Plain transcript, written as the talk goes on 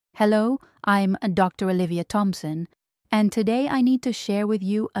Hello, I'm Dr. Olivia Thompson, and today I need to share with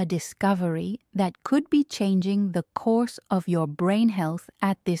you a discovery that could be changing the course of your brain health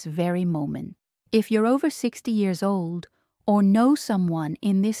at this very moment. If you're over 60 years old or know someone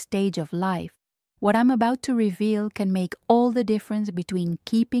in this stage of life, what I'm about to reveal can make all the difference between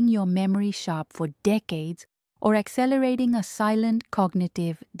keeping your memory sharp for decades or accelerating a silent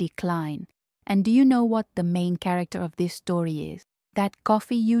cognitive decline. And do you know what the main character of this story is? That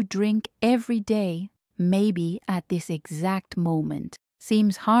coffee you drink every day, maybe at this exact moment.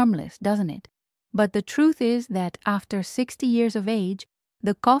 Seems harmless, doesn't it? But the truth is that after 60 years of age,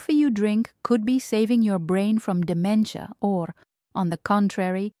 the coffee you drink could be saving your brain from dementia or, on the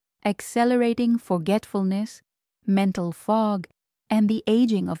contrary, accelerating forgetfulness, mental fog, and the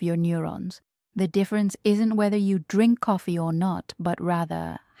aging of your neurons. The difference isn't whether you drink coffee or not, but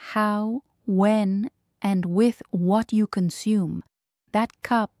rather how, when, and with what you consume. That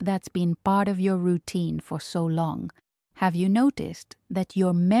cup that's been part of your routine for so long. Have you noticed that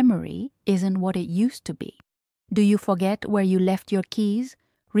your memory isn't what it used to be? Do you forget where you left your keys,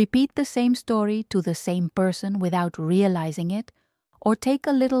 repeat the same story to the same person without realizing it, or take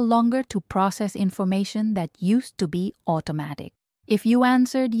a little longer to process information that used to be automatic? If you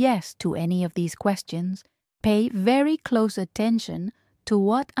answered yes to any of these questions, pay very close attention to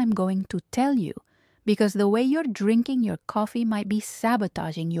what I'm going to tell you, because the way you're drinking your coffee might be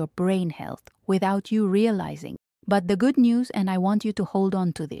sabotaging your brain health without you realizing. But the good news, and I want you to hold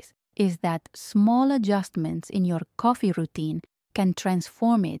on to this, is that small adjustments in your coffee routine can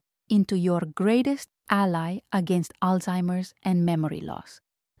transform it into your greatest ally against Alzheimer's and memory loss.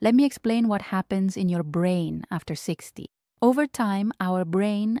 Let me explain what happens in your brain after 60. Over time, our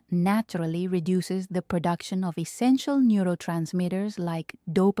brain naturally reduces the production of essential neurotransmitters like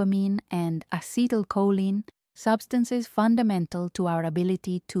dopamine and acetylcholine, substances fundamental to our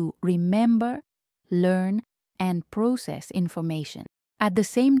ability to remember, learn, and process information. At the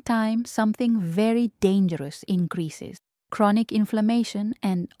same time, something very dangerous increases: chronic inflammation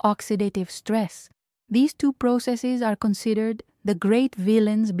and oxidative stress. These two processes are considered the great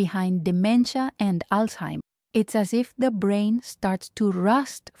villains behind dementia and Alzheimer. It's as if the brain starts to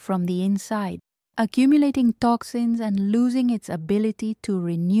rust from the inside, accumulating toxins and losing its ability to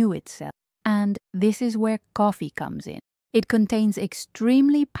renew itself. And this is where coffee comes in. It contains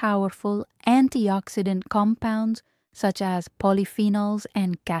extremely powerful antioxidant compounds such as polyphenols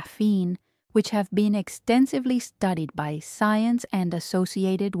and caffeine, which have been extensively studied by science and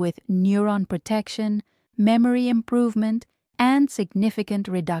associated with neuron protection, memory improvement, and significant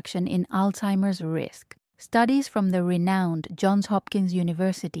reduction in Alzheimer's risk. Studies from the renowned Johns Hopkins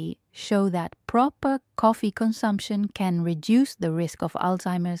University show that proper coffee consumption can reduce the risk of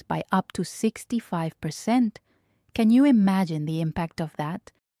Alzheimer's by up to 65%. Can you imagine the impact of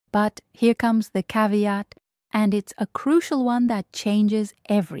that? But here comes the caveat, and it's a crucial one that changes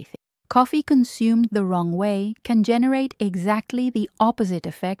everything. Coffee consumed the wrong way can generate exactly the opposite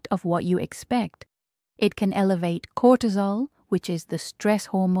effect of what you expect. It can elevate cortisol, which is the stress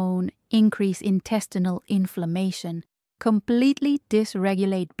hormone, increase intestinal inflammation, completely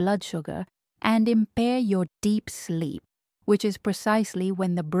dysregulate blood sugar, and impair your deep sleep, which is precisely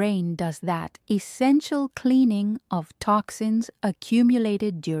when the brain does that essential cleaning of toxins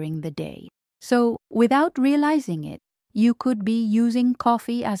accumulated during the day. So, without realizing it, you could be using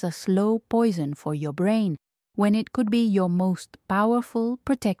coffee as a slow poison for your brain, when it could be your most powerful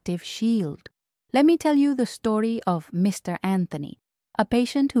protective shield. Let me tell you the story of Mr. Anthony, a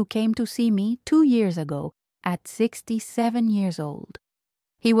patient who came to see me 2 years ago at 67 years old.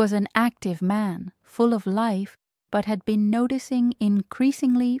 He was an active man, full of life, but had been noticing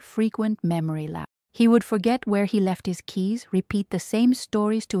increasingly frequent memory lapse. He would forget where he left his keys, repeat the same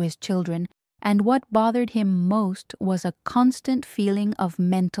stories to his children, and what bothered him most was a constant feeling of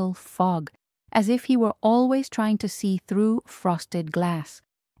mental fog, as if he were always trying to see through frosted glass.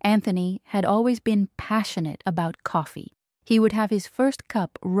 Anthony had always been passionate about coffee. He would have his first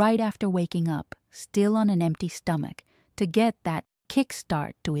cup right after waking up, still on an empty stomach, to get that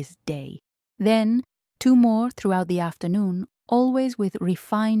kickstart to his day. Then, 2 more throughout the afternoon, always with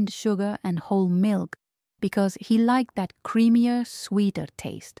refined sugar and whole milk, because he liked that creamier, sweeter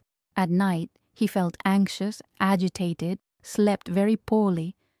taste. At night, he felt anxious, agitated, slept very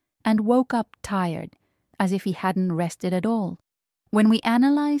poorly, and woke up tired, as if he hadn't rested at all. When we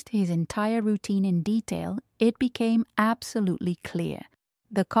analyzed his entire routine in detail, it became absolutely clear.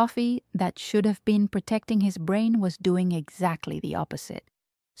 The coffee that should have been protecting his brain was doing exactly the opposite.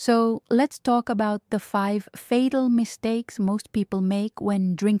 So let's talk about the 5 fatal mistakes most people make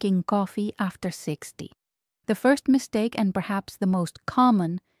when drinking coffee after 60. The first mistake, and perhaps the most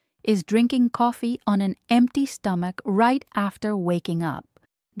common, is drinking coffee on an empty stomach right after waking up.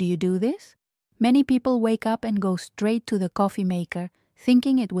 Do you do this? Many people wake up and go straight to the coffee maker,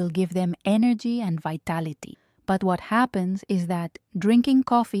 thinking it will give them energy and vitality. But what happens is that drinking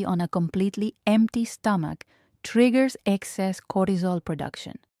coffee on a completely empty stomach triggers excess cortisol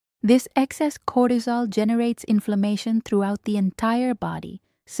production. This excess cortisol generates inflammation throughout the entire body,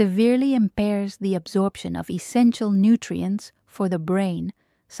 severely impairs the absorption of essential nutrients for the brain,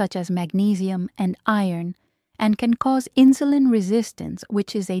 such as magnesium and iron, and can cause insulin resistance,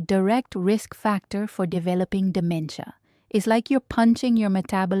 which is a direct risk factor for developing dementia. It's like you're punching your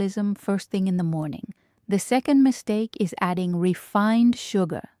metabolism first thing in the morning. The second mistake is adding refined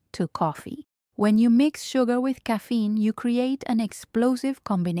sugar to coffee. When you mix sugar with caffeine, you create an explosive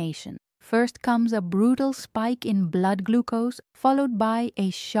combination. First comes a brutal spike in blood glucose, followed by a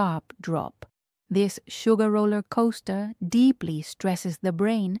sharp drop. This sugar roller coaster deeply stresses the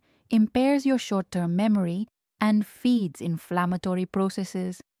brain, impairs your short-term memory, and feeds inflammatory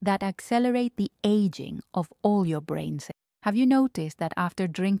processes that accelerate the aging of all your brain cells. Have you noticed that after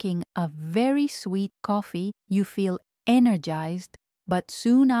drinking a very sweet coffee, you feel energized, but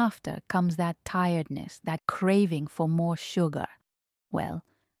soon after comes that tiredness, that craving for more sugar? Well,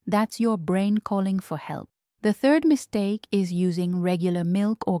 that's your brain calling for help. The third mistake is using regular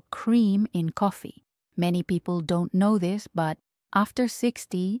milk or cream in coffee. Many people don't know this, but after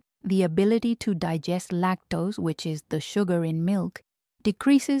 60, the ability to digest lactose, which is the sugar in milk,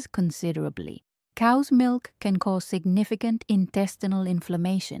 decreases considerably. Cow's milk can cause significant intestinal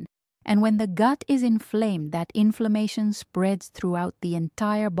inflammation, and when the gut is inflamed, that inflammation spreads throughout the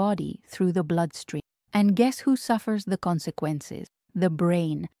entire body through the bloodstream. And guess who suffers the consequences? The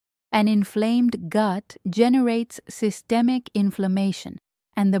brain. An inflamed gut generates systemic inflammation,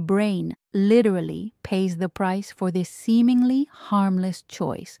 and the brain literally pays the price for this seemingly harmless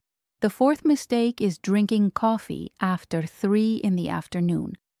choice. The fourth mistake is drinking coffee after 3 in the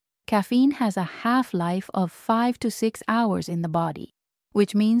afternoon. Caffeine has a half-life of 5 to 6 hours in the body,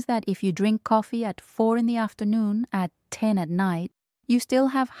 which means that if you drink coffee at 4 in the afternoon, at 10 at night, you still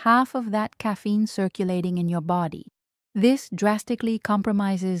have half of that caffeine circulating in your body. This drastically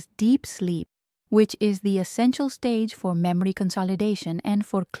compromises deep sleep, which is the essential stage for memory consolidation and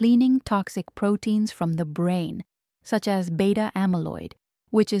for cleaning toxic proteins from the brain, such as beta amyloid,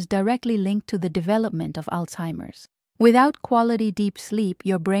 which is directly linked to the development of Alzheimer's. Without quality deep sleep,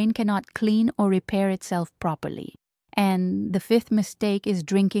 your brain cannot clean or repair itself properly. And the fifth mistake is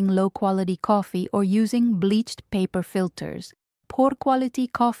drinking low-quality coffee or using bleached paper filters. Poor quality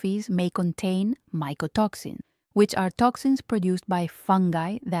coffees may contain mycotoxins, which are toxins produced by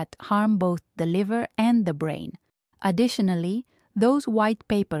fungi that harm both the liver and the brain. Additionally, those white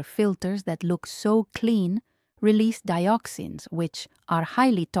paper filters that look so clean release dioxins, which are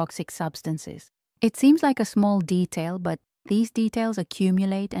highly toxic substances. It seems like a small detail, but these details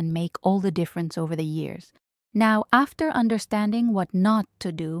accumulate and make all the difference over the years. Now, after understanding what not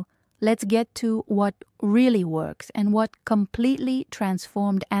to do, let's get to what really works and what completely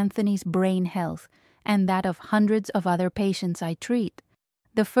transformed Anthony's brain health and that of hundreds of other patients I treat.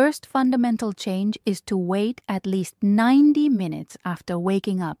 The first fundamental change is to wait at least 90 minutes after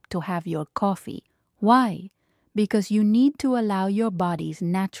waking up to have your coffee. Why? Because you need to allow your body's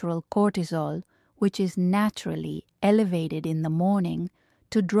natural cortisol, which is naturally elevated in the morning,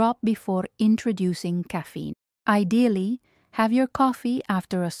 to drop before introducing caffeine. Ideally, have your coffee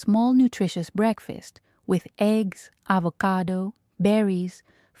after a small nutritious breakfast with eggs, avocado, berries,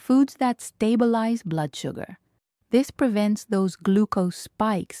 foods that stabilize blood sugar. This prevents those glucose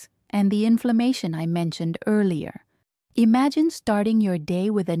spikes and the inflammation I mentioned earlier. Imagine starting your day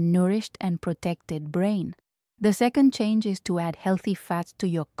with a nourished and protected brain. The second change is to add healthy fats to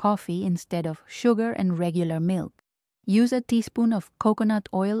your coffee instead of sugar and regular milk. Use a teaspoon of coconut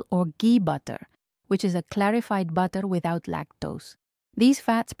oil or ghee butter, which is a clarified butter without lactose. These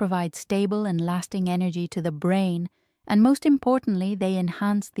fats provide stable and lasting energy to the brain, and most importantly, they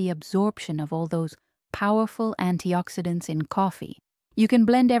enhance the absorption of all those powerful antioxidants in coffee. You can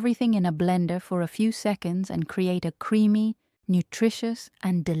blend everything in a blender for a few seconds and create a creamy, nutritious,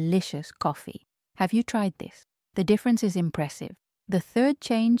 and delicious coffee. Have you tried this? The difference is impressive. The third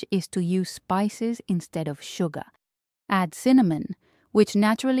change is to use spices instead of sugar. Add cinnamon, which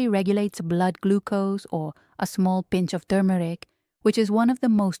naturally regulates blood glucose, or a small pinch of turmeric, which is one of the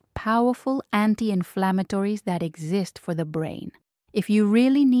most powerful anti-inflammatories that exist for the brain. If you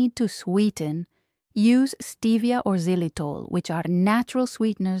really need to sweeten, use stevia or xylitol, which are natural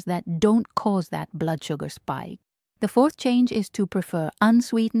sweeteners that don't cause that blood sugar spike. The fourth change is to prefer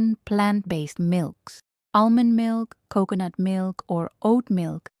unsweetened plant-based milks. Almond milk, coconut milk, or oat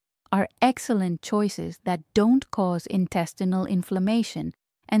milk are excellent choices that don't cause intestinal inflammation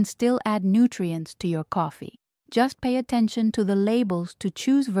and still add nutrients to your coffee. Just pay attention to the labels to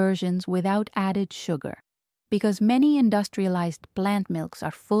choose versions without added sugar, because many industrialized plant milks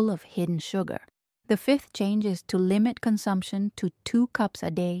are full of hidden sugar. The fifth change is to limit consumption to 2 cups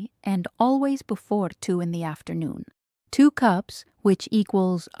a day and always before 2 in the afternoon. 2 cups, which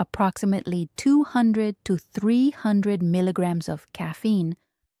equals approximately 200 to 300 milligrams of caffeine,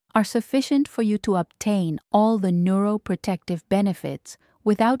 are sufficient for you to obtain all the neuroprotective benefits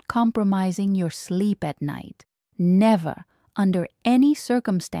without compromising your sleep at night. Never, under any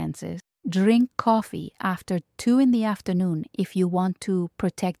circumstances, drink coffee after 2 in the afternoon if you want to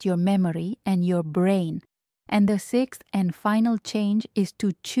protect your memory and your brain. And the sixth and final change is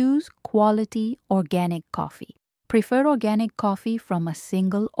to choose quality organic coffee. Prefer organic coffee from a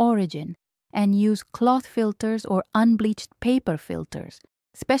single origin and use cloth filters or unbleached paper filters.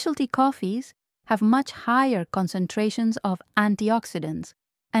 Specialty coffees have much higher concentrations of antioxidants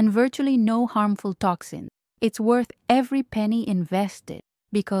and virtually no harmful toxins. It's worth every penny invested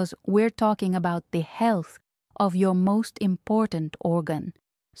because we're talking about the health of your most important organ.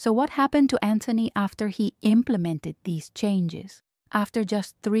 So what happened to Anthony after he implemented these changes? After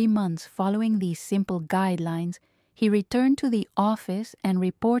just 3 months following these simple guidelines, he returned to the office and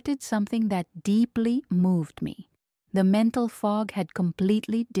reported something that deeply moved me. The mental fog had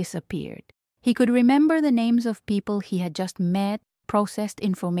completely disappeared. He could remember the names of people he had just met, processed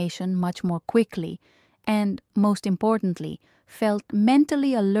information much more quickly, and, most importantly, felt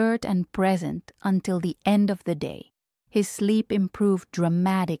mentally alert and present until the end of the day. His sleep improved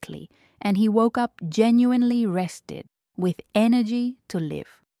dramatically, and he woke up genuinely rested, with energy to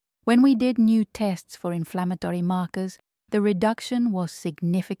live. When we did new tests for inflammatory markers, the reduction was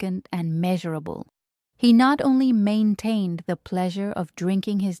significant and measurable. He not only maintained the pleasure of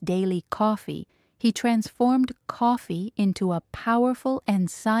drinking his daily coffee, he transformed coffee into a powerful and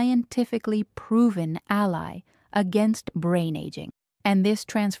scientifically proven ally against brain aging. And this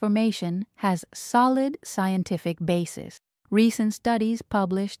transformation has solid scientific basis. Recent studies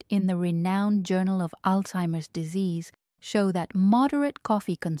published in the renowned Journal of Alzheimer's Disease show that moderate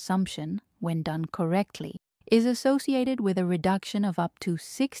coffee consumption, when done correctly, is associated with a reduction of up to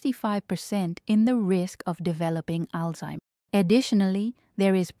 65% in the risk of developing Alzheimer. Additionally,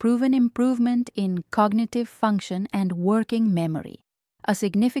 there is proven improvement in cognitive function and working memory, a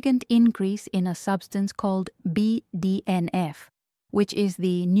significant increase in a substance called BDNF, which is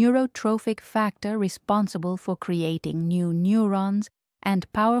the neurotrophic factor responsible for creating new neurons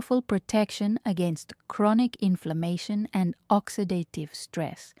and powerful protection against chronic inflammation and oxidative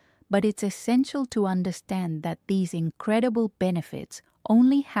stress. But it's essential to understand that these incredible benefits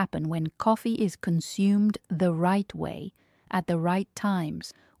only happen when coffee is consumed the right way, at the right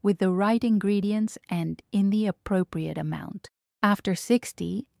times, with the right ingredients and in the appropriate amount. After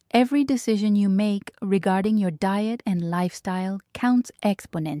 60, every decision you make regarding your diet and lifestyle counts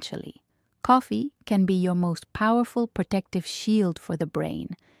exponentially. Coffee can be your most powerful protective shield for the brain,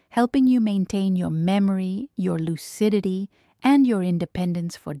 helping you maintain your memory, your lucidity, and your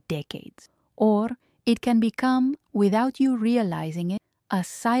independence for decades. Or it can become, without you realizing it, a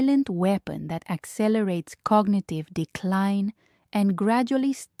silent weapon that accelerates cognitive decline and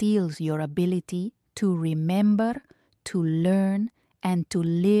gradually steals your ability to remember, to learn, and to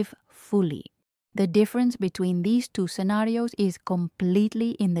live fully. The difference between these two scenarios is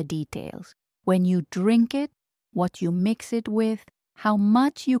completely in the details. When you drink it, what you mix it with, how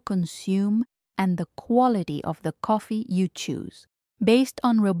much you consume, and the quality of the coffee you choose. Based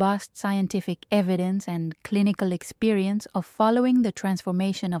on robust scientific evidence and clinical experience of following the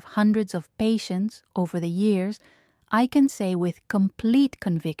transformation of hundreds of patients over the years, I can say with complete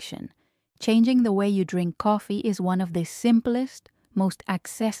conviction, changing the way you drink coffee is one of the simplest, most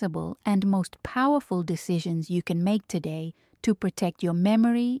accessible, and most powerful decisions you can make today to protect your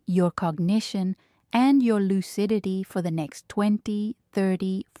memory, your cognition, and your lucidity for the next 20,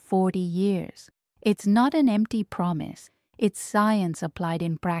 30, 40 years. It's not an empty promise. It's science applied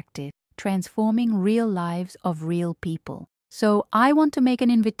in practice, transforming real lives of real people. So I want to make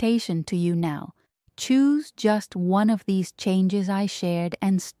an invitation to you now. Choose just one of these changes I shared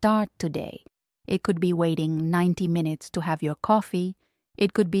and start today. It could be waiting 90 minutes to have your coffee.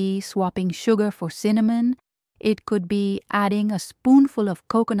 It could be swapping sugar for cinnamon. It could be adding a spoonful of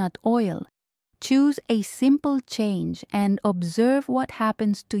coconut oil. Choose a simple change and observe what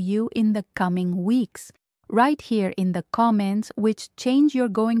happens to you in the coming weeks. Write here in the comments which change you're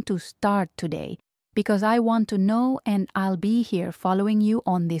going to start today, because I want to know and I'll be here following you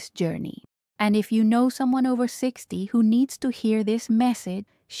on this journey. And if you know someone over 60 who needs to hear this message,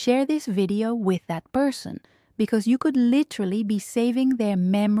 share this video with that person because you could literally be saving their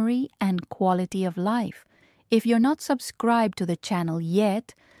memory and quality of life. If you're not subscribed to the channel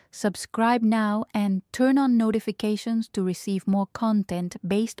yet, subscribe now and turn on notifications to receive more content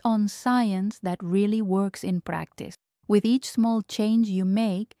based on science that really works in practice. With each small change you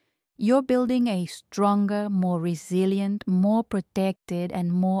make, you're building a stronger, more resilient, more protected,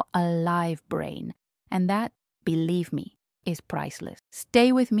 and more alive brain. And that, believe me, is priceless.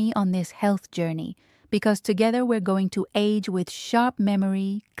 Stay with me on this health journey because together we're going to age with sharp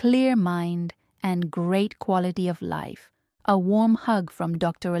memory, clear mind, and great quality of life. A warm hug from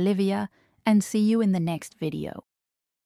Dr. Olivia, and see you in the next video.